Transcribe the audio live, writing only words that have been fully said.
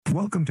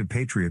Welcome to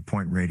Patriot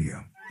Point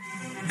Radio.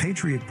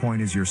 Patriot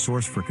Point is your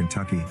source for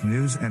Kentucky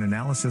news and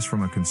analysis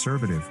from a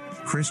conservative,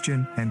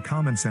 Christian, and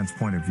common sense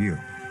point of view.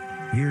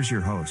 Here's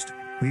your host,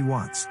 Lee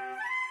Watts.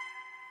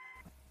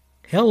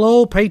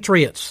 Hello,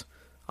 Patriots.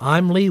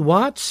 I'm Lee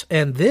Watts,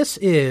 and this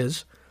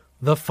is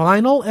the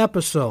final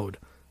episode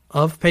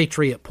of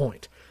Patriot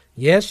Point.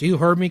 Yes, you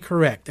heard me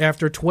correct.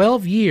 After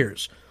 12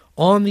 years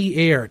on the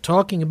air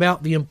talking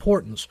about the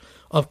importance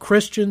of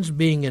Christians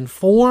being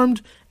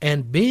informed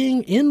and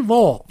being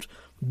involved,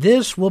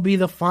 this will be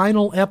the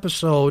final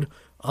episode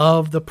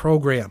of the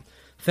program.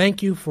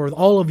 Thank you for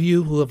all of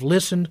you who have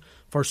listened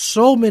for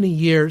so many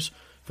years,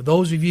 for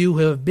those of you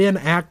who have been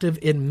active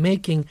in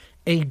making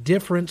a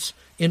difference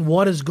in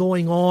what is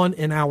going on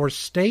in our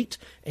state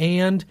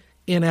and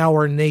in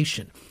our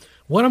nation.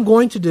 What I'm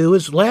going to do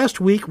is,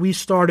 last week we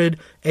started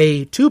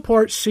a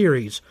two-part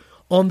series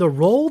on the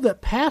role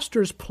that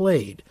pastors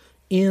played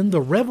in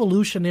the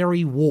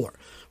Revolutionary War.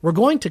 We're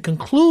going to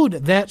conclude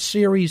that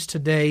series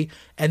today,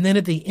 and then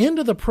at the end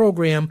of the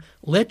program,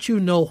 let you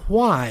know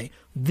why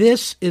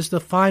this is the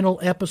final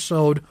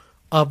episode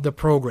of the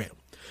program.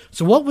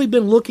 So what we've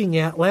been looking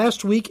at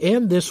last week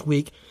and this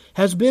week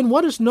has been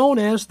what is known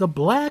as the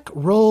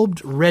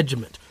Black-Robed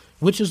Regiment,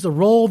 which is the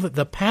role that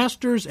the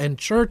pastors and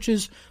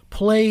churches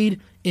played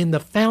in the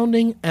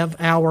founding of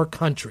our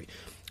country.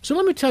 So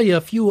let me tell you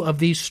a few of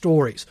these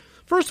stories.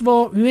 First of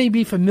all, you may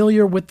be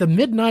familiar with the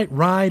Midnight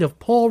Ride of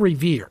Paul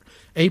Revere,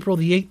 April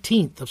the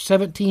 18th of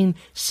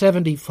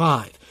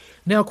 1775.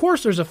 Now, of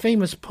course, there's a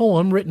famous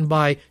poem written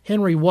by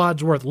Henry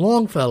Wadsworth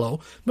Longfellow,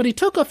 but he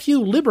took a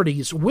few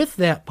liberties with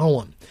that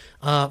poem.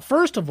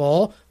 First of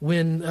all,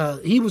 when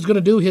he was going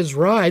to do his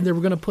ride, they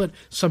were going to put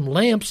some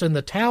lamps in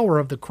the tower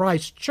of the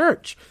Christ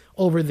Church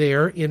over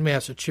there in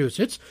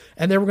Massachusetts,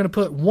 and they were going to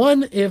put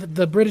one if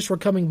the British were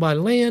coming by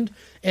land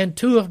and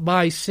two if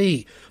by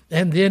sea.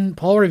 And then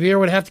Paul Revere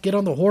would have to get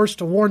on the horse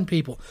to warn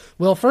people.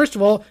 Well, first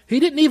of all, he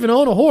didn't even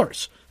own a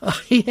horse.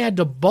 He had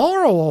to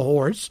borrow a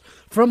horse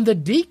from the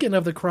deacon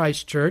of the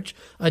Christ Church,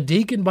 a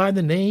deacon by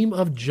the name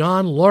of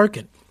John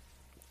Larkin.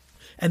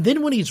 And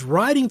then when he's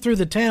riding through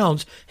the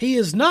towns, he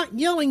is not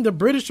yelling, "The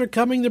British are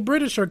coming, the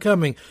British are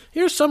coming."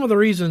 Here's some of the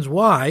reasons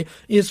why.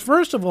 Is,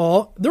 first of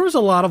all, there was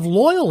a lot of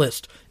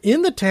loyalists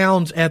in the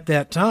towns at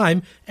that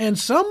time, and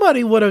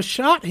somebody would have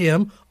shot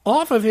him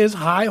off of his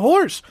high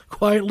horse,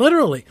 quite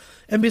literally.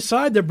 And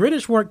beside, the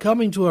British weren't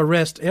coming to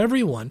arrest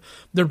everyone.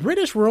 The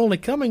British were only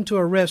coming to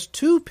arrest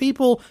two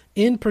people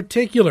in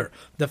particular,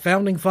 the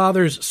Founding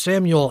Fathers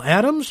Samuel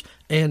Adams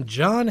and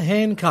John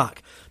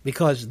Hancock,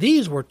 because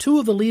these were two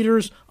of the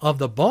leaders of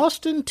the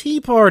Boston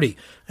Tea Party,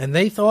 and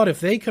they thought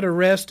if they could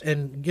arrest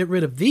and get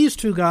rid of these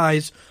two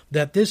guys,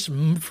 that this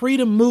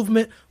freedom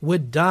movement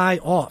would die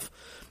off.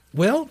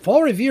 Well,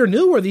 Paul Revere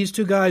knew where these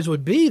two guys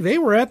would be. They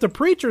were at the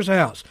preacher's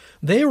house.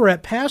 They were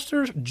at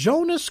Pastor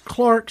Jonas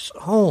Clark's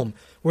home,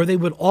 where they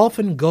would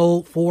often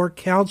go for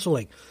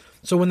counseling.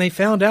 So when they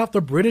found out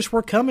the British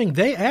were coming,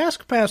 they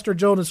asked Pastor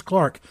Jonas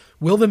Clark,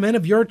 "Will the men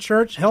of your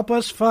church help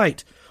us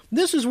fight?"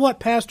 This is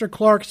what Pastor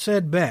Clark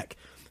said back.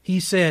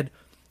 He said,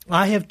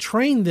 "I have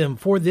trained them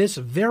for this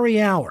very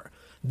hour.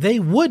 They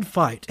would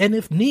fight, and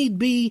if need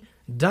be,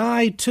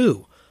 die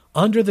too,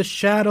 under the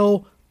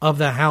shadow of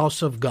the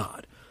house of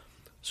God."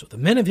 So the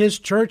men of his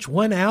church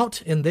went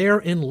out there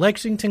in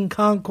Lexington,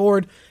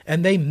 Concord,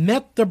 and they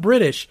met the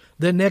British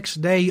the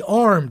next day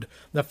armed.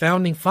 The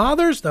Founding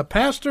Fathers, the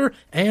pastor,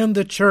 and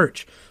the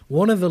church.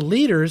 One of the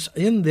leaders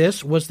in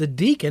this was the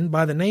deacon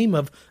by the name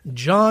of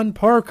John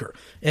Parker,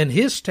 and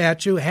his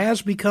statue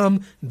has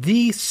become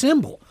the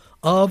symbol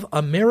of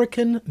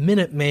American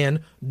Minuteman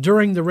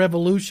during the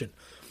Revolution.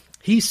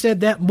 He said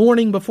that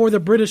morning before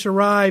the British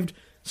arrived,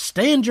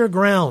 "Stand your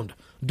ground.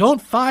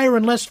 Don't fire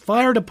unless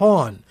fired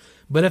upon.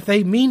 But if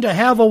they mean to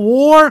have a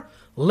war,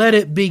 let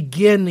it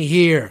begin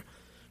here."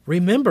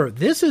 Remember,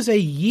 this is a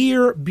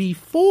year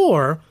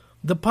before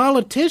the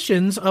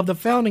politicians of the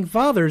Founding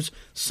Fathers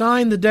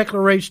signed the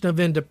Declaration of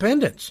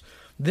Independence.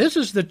 This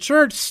is the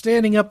church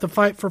standing up to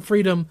fight for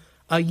freedom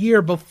a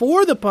year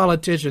before the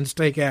politicians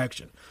take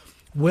action.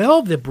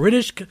 Well, the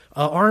British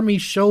army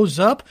shows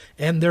up,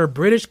 and their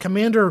British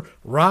commander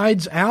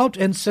rides out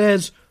and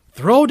says,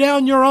 "Throw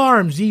down your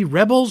arms, ye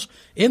rebels,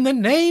 in the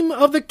name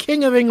of the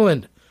King of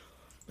England."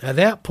 At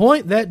that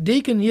point, that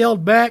deacon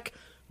yelled back,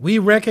 "We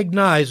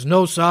recognize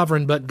no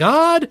sovereign but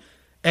God,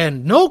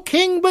 and no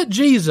king but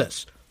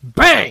Jesus."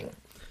 Bang!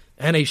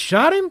 And he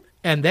shot him,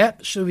 and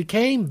that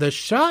became the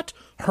shot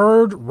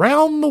heard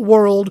round the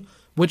world,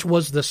 which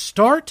was the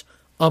start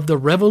of the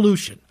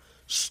revolution.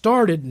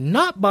 Started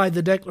not by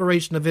the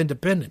Declaration of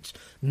Independence,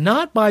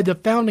 not by the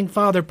Founding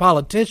Father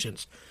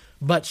politicians,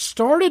 but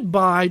started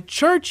by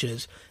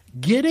churches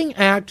getting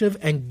active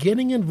and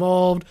getting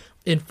involved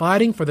in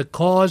fighting for the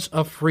cause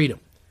of freedom.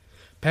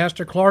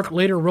 Pastor Clark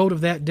later wrote of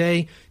that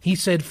day, he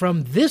said,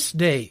 "From this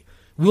day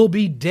will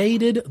be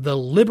dated the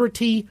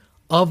liberty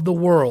of the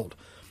world."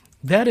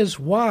 That is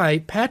why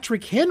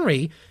Patrick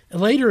Henry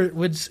later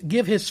would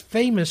give his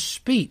famous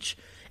speech,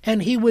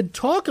 and he would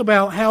talk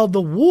about how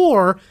the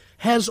war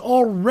has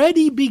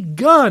already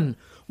begun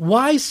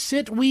Why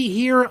sit we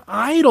here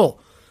idle?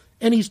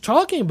 And he's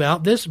talking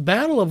about this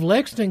Battle of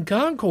Lexington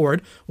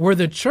Concord, where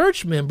the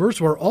church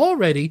members were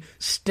already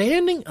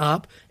standing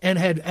up and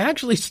had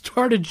actually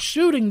started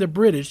shooting the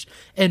British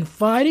and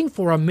fighting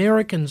for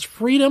Americans'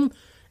 freedom,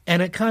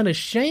 and it kind of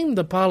shamed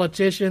the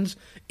politicians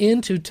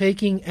into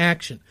taking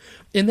action.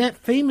 In that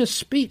famous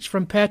speech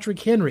from Patrick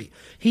Henry,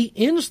 he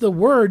ends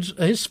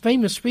his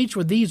famous speech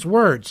with these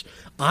words,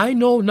 "I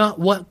know not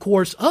what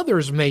course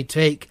others may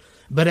take,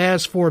 but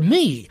as for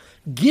me,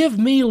 give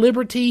me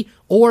liberty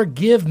or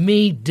give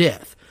me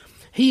death."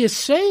 He is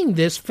saying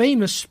this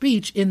famous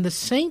speech in the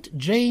St.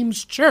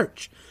 James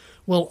Church.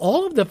 Well,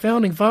 all of the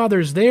founding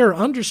fathers there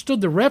understood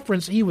the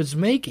reference he was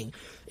making.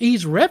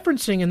 He's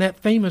referencing in that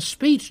famous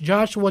speech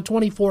Joshua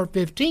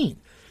 24:15,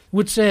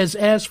 which says,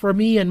 "As for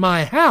me and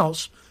my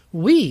house,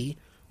 we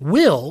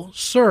will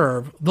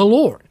serve the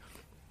Lord."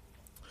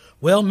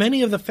 Well,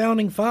 many of the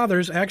founding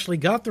fathers actually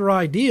got their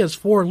ideas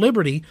for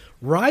liberty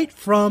right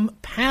from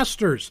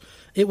pastors.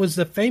 It was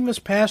the famous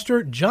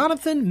pastor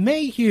Jonathan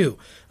Mayhew.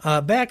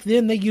 Back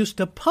then, they used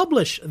to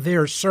publish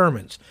their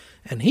sermons,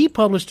 and he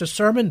published a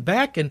sermon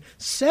back in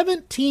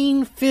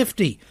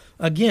 1750.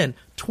 Again,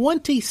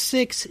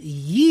 26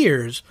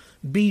 years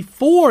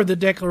before the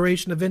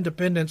Declaration of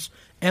Independence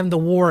and the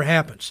war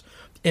happens.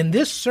 In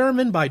this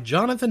sermon by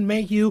Jonathan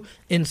Mayhew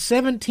in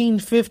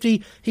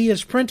 1750, he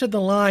has printed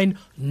the line,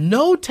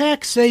 "No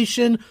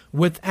taxation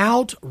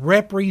without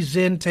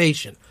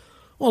representation."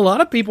 Well, a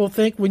lot of people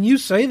think when you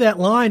say that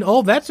line,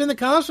 oh, that's in the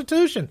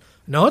Constitution.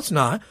 No, it's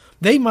not.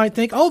 They might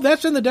think, oh,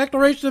 that's in the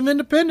Declaration of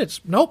Independence.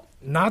 Nope,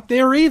 not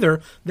there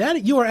either.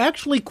 That you are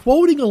actually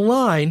quoting a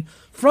line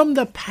from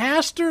the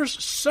pastor's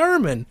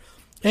sermon.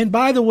 And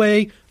by the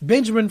way,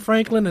 Benjamin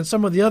Franklin and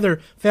some of the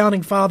other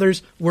founding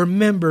fathers were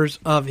members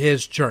of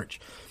his church.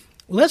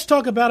 Let's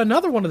talk about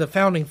another one of the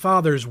founding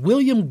fathers,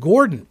 William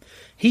Gordon.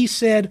 He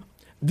said,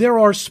 "There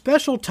are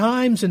special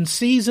times and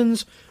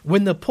seasons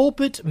when the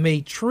pulpit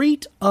may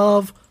treat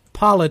of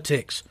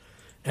politics."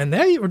 And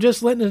they were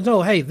just letting us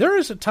know, hey, there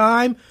is a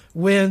time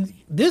when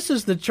this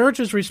is the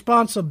church's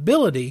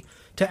responsibility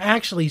to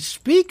actually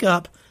speak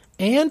up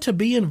and to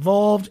be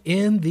involved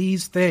in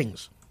these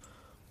things.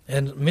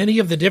 And many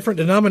of the different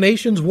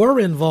denominations were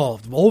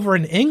involved. Over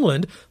in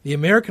England, the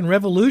American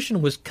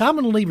Revolution was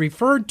commonly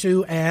referred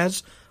to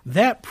as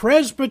that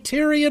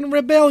Presbyterian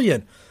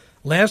Rebellion.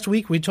 Last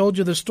week we told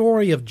you the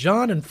story of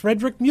John and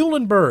Frederick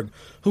Muhlenberg,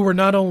 who were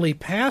not only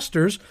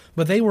pastors,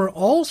 but they were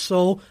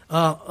also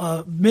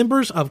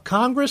members of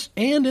Congress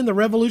and in the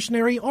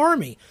Revolutionary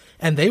Army.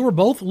 And they were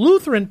both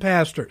Lutheran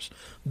pastors.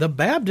 The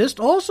Baptist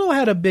also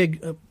had a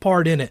big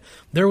part in it.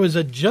 There was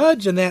a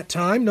judge in that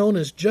time known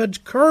as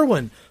Judge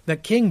Kirwan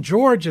that King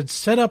George had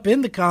set up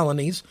in the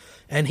colonies,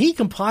 and he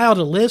compiled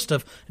a list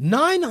of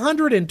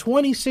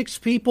 926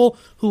 people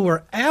who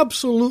were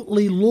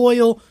absolutely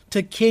loyal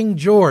to King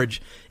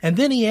George. And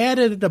then he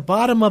added at the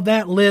bottom of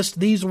that list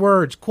these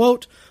words,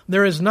 quote,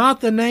 "There is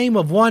not the name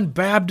of one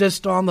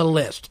Baptist on the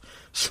list."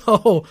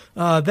 So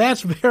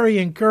that's very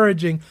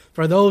encouraging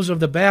for those of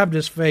the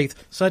Baptist faith,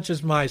 such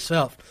as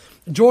myself.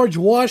 George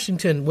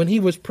Washington, when he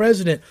was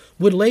president,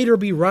 would later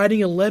be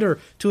writing a letter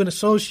to an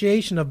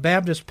association of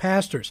Baptist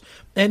pastors,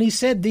 and he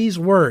said these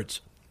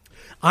words,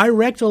 "I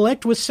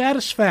recollect with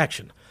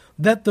satisfaction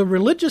that the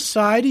religious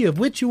society of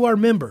which you are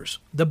members,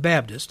 the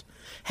Baptist,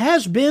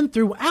 has been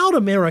throughout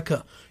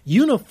America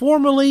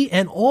uniformly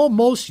and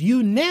almost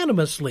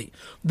unanimously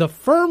the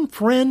firm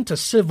friend to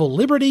civil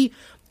liberty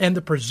and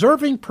the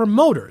preserving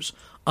promoters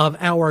of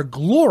our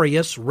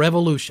glorious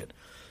revolution."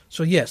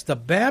 So yes, the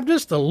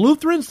Baptists, the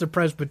Lutherans, the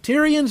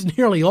Presbyterians,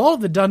 nearly all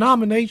of the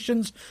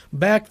denominations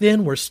back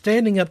then were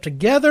standing up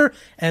together,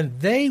 and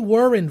they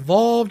were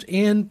involved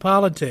in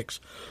politics.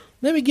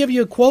 Let me give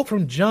you a quote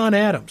from John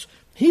Adams.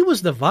 He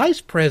was the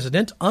vice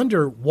president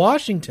under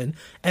Washington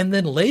and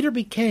then later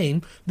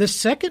became the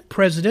second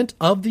president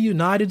of the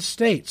United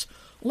States.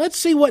 Let's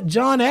see what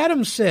John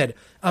Adams said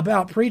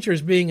about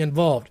preachers being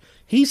involved.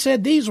 He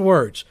said these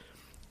words,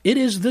 "It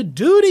is the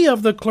duty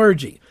of the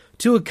clergy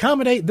to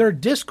accommodate their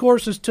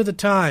discourses to the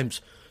times,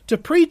 to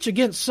preach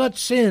against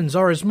such sins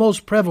as are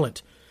most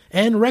prevalent,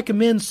 and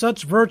recommend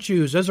such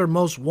virtues as are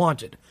most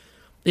wanted.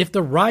 If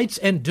the rights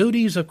and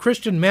duties of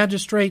Christian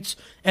magistrates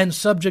and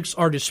subjects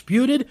are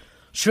disputed,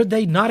 should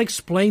they not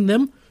explain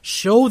them,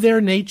 show their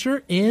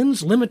nature,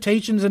 ends,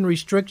 limitations, and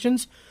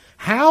restrictions,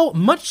 how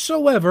much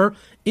soever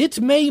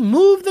it may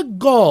move the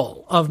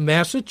gall of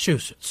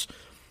Massachusetts?"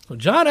 So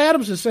John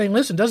Adams is saying,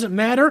 listen, doesn't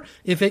matter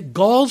if it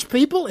galls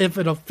people, if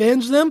it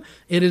offends them,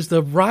 it is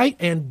the right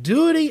and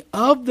duty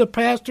of the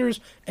pastors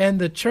and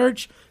the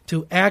church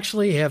to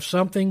actually have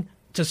something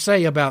to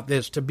say about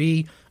this, to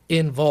be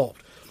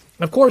involved.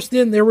 Of course,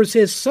 then there was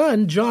his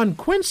son, John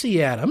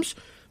Quincy Adams,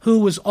 who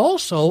was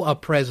also a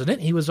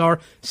president. He was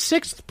our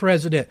 6th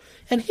president.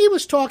 And he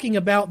was talking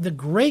about the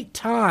great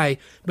tie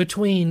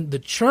between the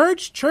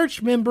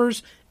church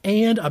members,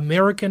 and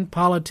American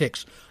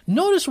politics.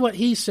 Notice what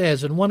he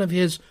says in one of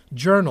his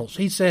journals.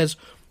 He says,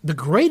 The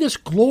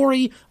greatest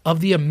glory of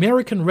the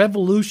American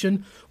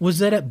Revolution was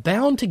that it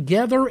bound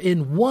together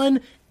in one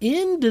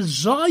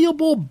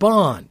indissoluble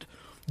bond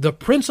the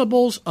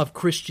principles of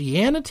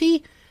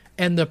Christianity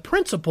and the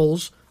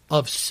principles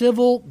of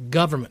civil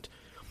government.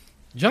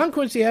 John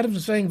Quincy Adams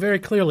is saying very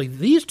clearly,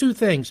 these two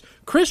things,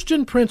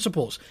 Christian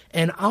principles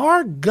and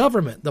our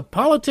government, the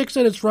politics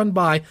that it's run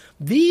by,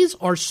 these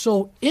are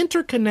so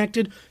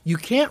interconnected, you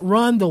can't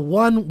run the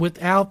one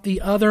without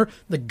the other.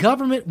 The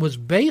government was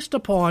based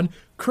upon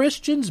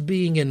Christians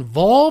being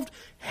involved,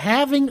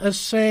 having a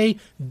say,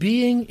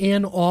 being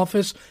in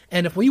office,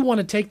 and if we want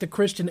to take the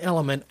Christian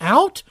element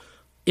out,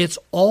 it's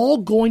all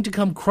going to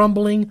come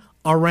crumbling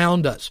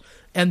around us.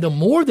 And the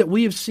more that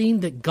we have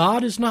seen that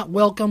God is not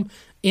welcome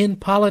in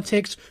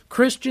politics,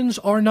 Christians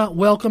are not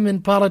welcome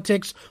in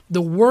politics,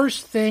 the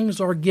worse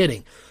things are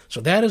getting. So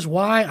that is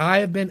why I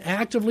have been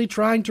actively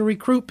trying to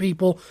recruit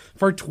people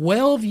for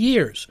 12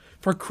 years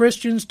for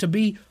Christians to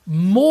be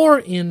more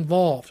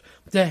involved,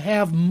 to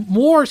have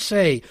more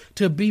say,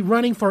 to be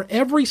running for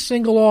every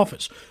single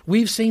office.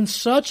 We've seen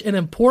such an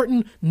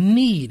important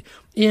need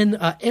in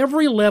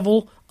every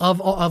level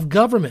of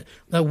government.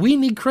 We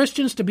need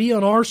Christians to be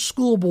on our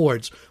school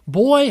boards.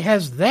 Boy,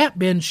 has that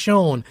been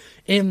shown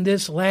in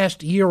this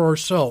last year or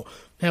so.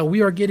 Now,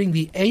 we are getting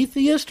the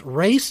atheist,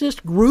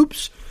 racist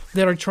groups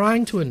that are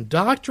trying to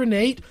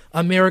indoctrinate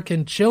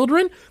American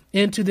children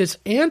into this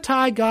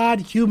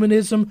anti-God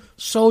humanism,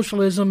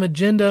 socialism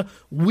agenda.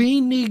 We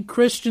need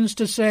Christians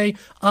to say,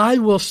 I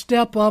will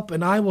step up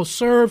and I will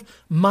serve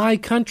my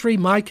country,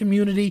 my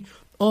community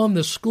on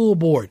the school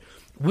board.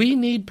 We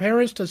need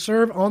parents to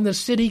serve on the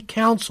city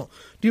council.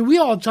 We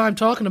all the time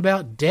talking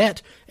about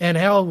debt and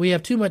how we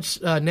have too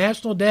much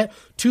national debt,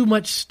 too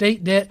much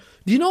state debt.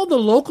 Do you know the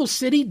local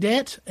city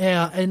debt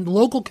and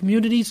local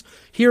communities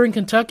here in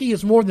Kentucky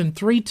is more than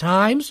 3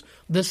 times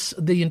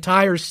the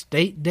entire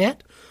state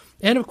debt?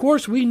 And, of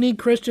course, we need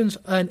Christians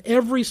on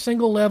every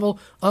single level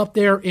up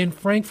there in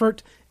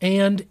Frankfort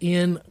and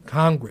in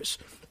Congress.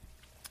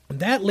 And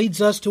that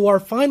leads us to our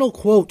final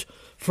quote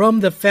from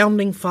the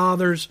Founding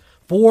Fathers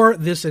for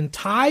this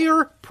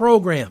entire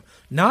program.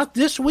 Not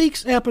this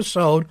week's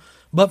episode,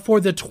 but for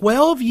the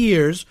 12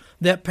 years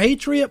that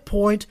Patriot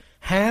Point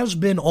has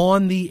been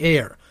on the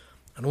air.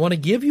 I want to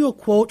give you a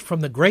quote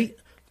from the great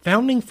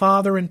Founding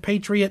Father and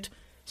Patriot,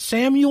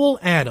 Samuel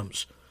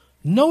Adams.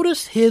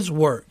 Notice his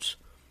words.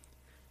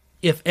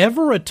 If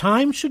ever a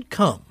time should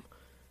come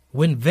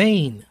when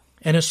vain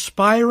and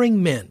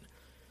aspiring men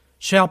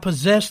shall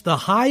possess the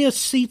highest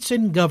seats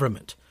in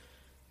government,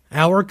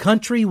 our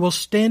country will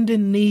stand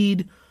in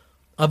need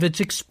of its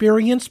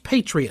experienced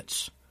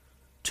patriots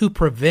to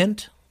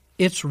prevent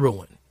its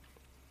ruin.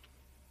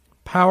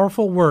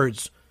 Powerful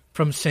words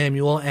from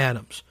Samuel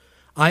Adams.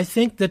 I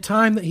think the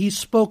time that he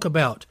spoke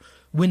about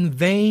when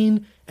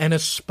vain and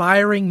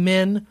aspiring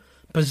men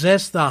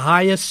possess the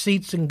highest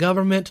seats in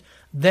government,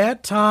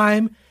 that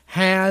time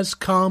has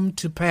come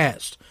to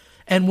pass.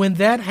 And when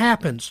that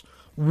happens,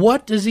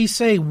 what does he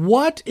say?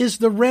 What is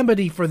the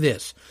remedy for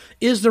this?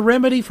 Is the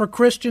remedy for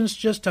Christians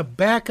just to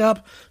back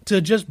up, to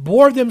just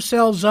board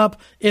themselves up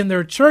in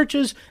their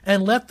churches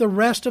and let the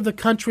rest of the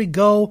country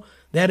go?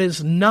 That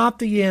is not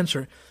the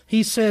answer.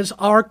 He says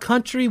our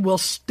country will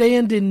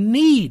stand in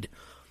need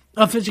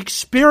of its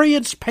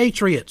experienced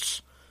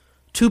patriots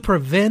to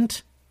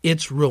prevent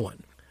its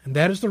ruin. And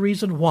that is the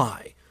reason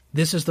why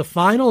this is the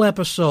final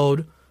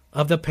episode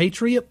of the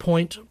Patriot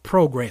Point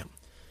program.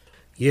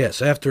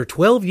 Yes, after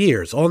 12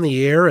 years on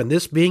the air, and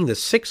this being the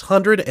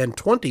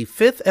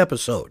 625th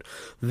episode,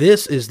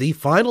 this is the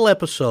final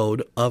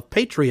episode of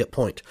Patriot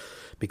Point,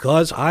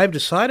 because I've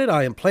decided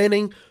I am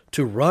planning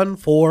to run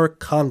for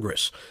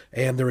Congress.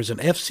 And there is an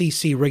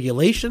FCC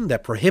regulation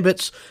that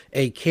prohibits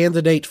a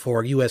candidate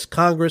for U.S.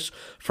 Congress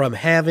from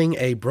having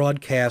a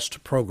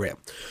broadcast program.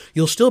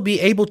 You'll still be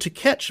able to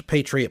catch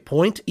Patriot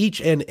Point each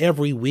and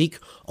every week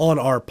on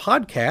our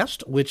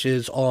podcast, which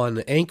is on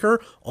Anchor,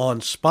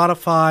 on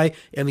Spotify,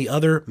 and the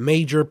other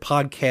major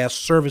podcast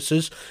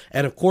services.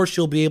 And of course,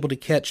 you'll be able to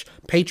catch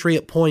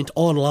Patriot Point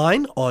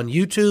online on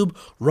YouTube,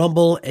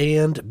 Rumble,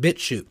 and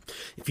BitChute.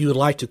 If you would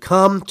like to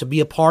come to be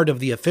a part of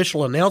the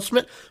official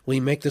announcement, we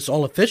make this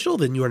all official,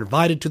 then you are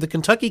invited to the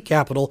Kentucky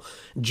Capitol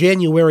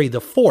January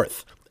the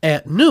 4th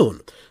at noon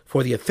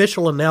for the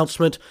official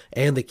announcement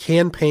and the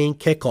campaign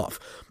kickoff.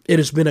 It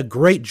has been a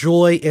great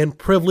joy and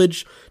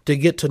privilege to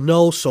get to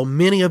know so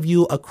many of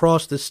you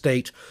across the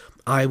state.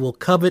 I will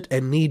covet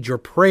and need your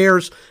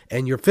prayers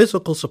and your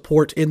physical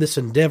support in this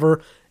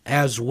endeavor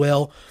as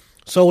well.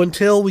 So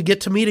until we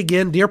get to meet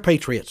again, dear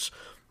Patriots,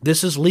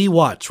 this is Lee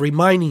Watts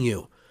reminding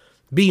you,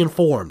 be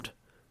informed,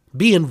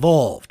 be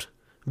involved,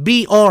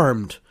 be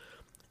armed,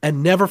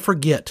 and never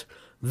forget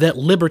that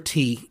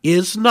liberty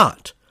is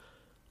not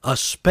a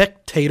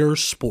spectator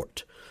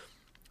sport.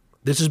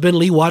 This has been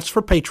Lee Watts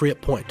for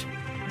Patriot Point.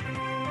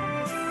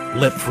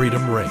 Let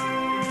freedom ring.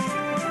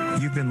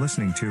 You've been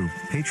listening to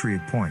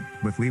Patriot Point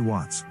with Lee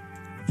Watts.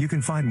 You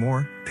can find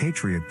more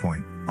Patriot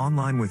Point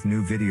online with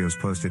new videos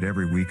posted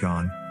every week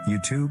on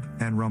YouTube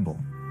and Rumble.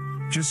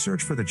 Just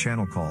search for the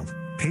channel called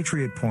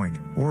Patriot Point,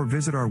 or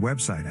visit our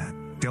website at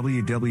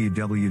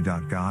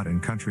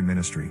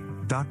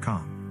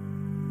www.godandcountryministry.com.